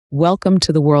Welcome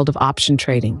to the world of option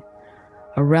trading,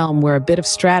 a realm where a bit of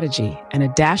strategy and a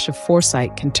dash of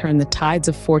foresight can turn the tides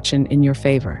of fortune in your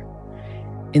favor.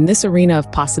 In this arena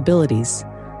of possibilities,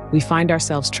 we find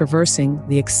ourselves traversing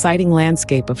the exciting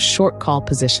landscape of short call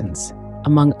positions,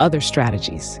 among other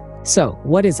strategies. So,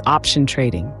 what is option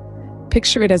trading?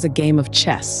 Picture it as a game of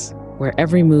chess, where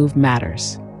every move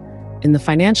matters. In the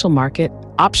financial market,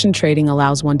 option trading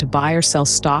allows one to buy or sell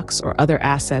stocks or other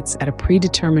assets at a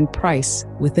predetermined price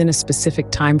within a specific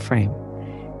time frame.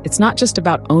 It's not just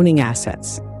about owning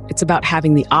assets, it's about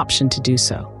having the option to do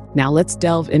so. Now let's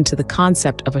delve into the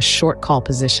concept of a short call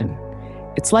position.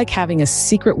 It's like having a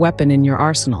secret weapon in your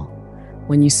arsenal.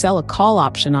 When you sell a call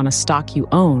option on a stock you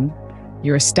own,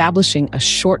 you're establishing a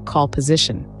short call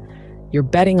position. You're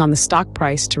betting on the stock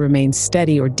price to remain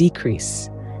steady or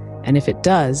decrease. And if it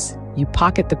does, you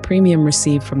pocket the premium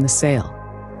received from the sale.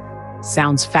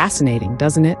 Sounds fascinating,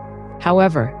 doesn't it?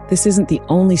 However, this isn't the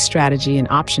only strategy in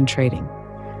option trading.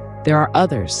 There are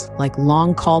others, like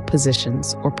long call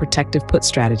positions or protective put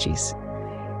strategies.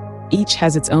 Each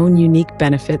has its own unique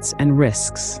benefits and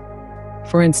risks.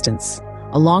 For instance,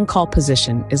 a long call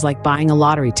position is like buying a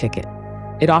lottery ticket.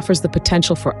 It offers the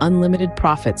potential for unlimited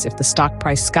profits if the stock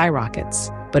price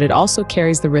skyrockets, but it also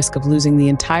carries the risk of losing the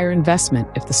entire investment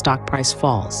if the stock price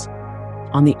falls.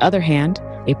 On the other hand,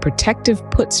 a protective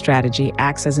put strategy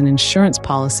acts as an insurance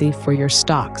policy for your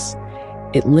stocks.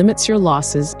 It limits your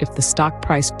losses if the stock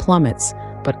price plummets,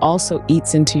 but also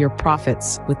eats into your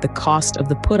profits with the cost of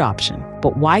the put option.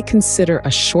 But why consider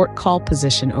a short call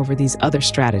position over these other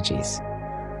strategies?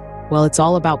 Well, it's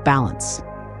all about balance.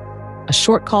 A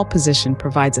short call position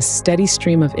provides a steady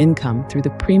stream of income through the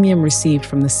premium received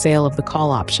from the sale of the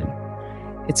call option.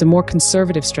 It's a more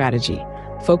conservative strategy,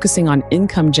 focusing on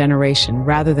income generation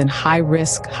rather than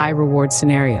high-risk, high-reward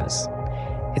scenarios.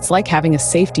 It's like having a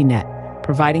safety net,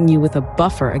 providing you with a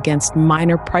buffer against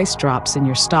minor price drops in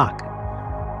your stock.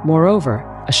 Moreover,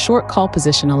 a short call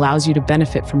position allows you to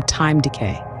benefit from time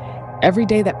decay. Every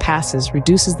day that passes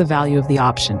reduces the value of the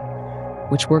option,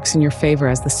 which works in your favor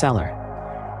as the seller.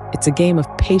 It's a game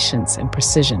of patience and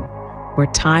precision, where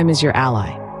time is your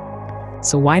ally.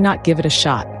 So why not give it a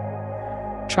shot?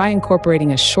 Try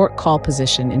incorporating a short call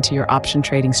position into your option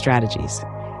trading strategies.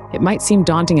 It might seem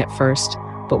daunting at first,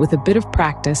 but with a bit of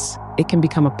practice, it can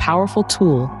become a powerful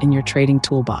tool in your trading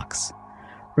toolbox.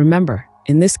 Remember,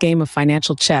 in this game of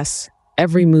financial chess,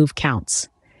 every move counts.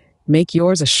 Make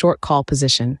yours a short call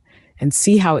position and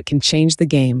see how it can change the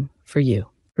game for you.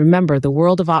 Remember, the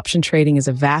world of option trading is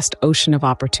a vast ocean of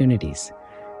opportunities.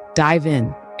 Dive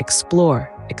in, explore,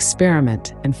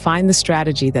 experiment, and find the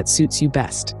strategy that suits you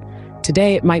best.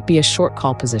 Today, it might be a short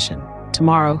call position.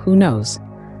 Tomorrow, who knows?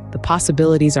 The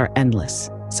possibilities are endless.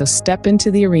 So step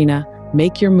into the arena,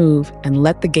 make your move, and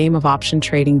let the game of option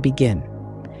trading begin.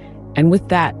 And with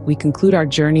that, we conclude our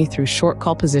journey through short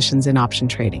call positions in option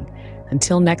trading.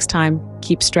 Until next time,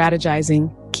 keep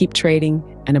strategizing, keep trading,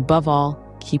 and above all,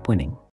 keep winning.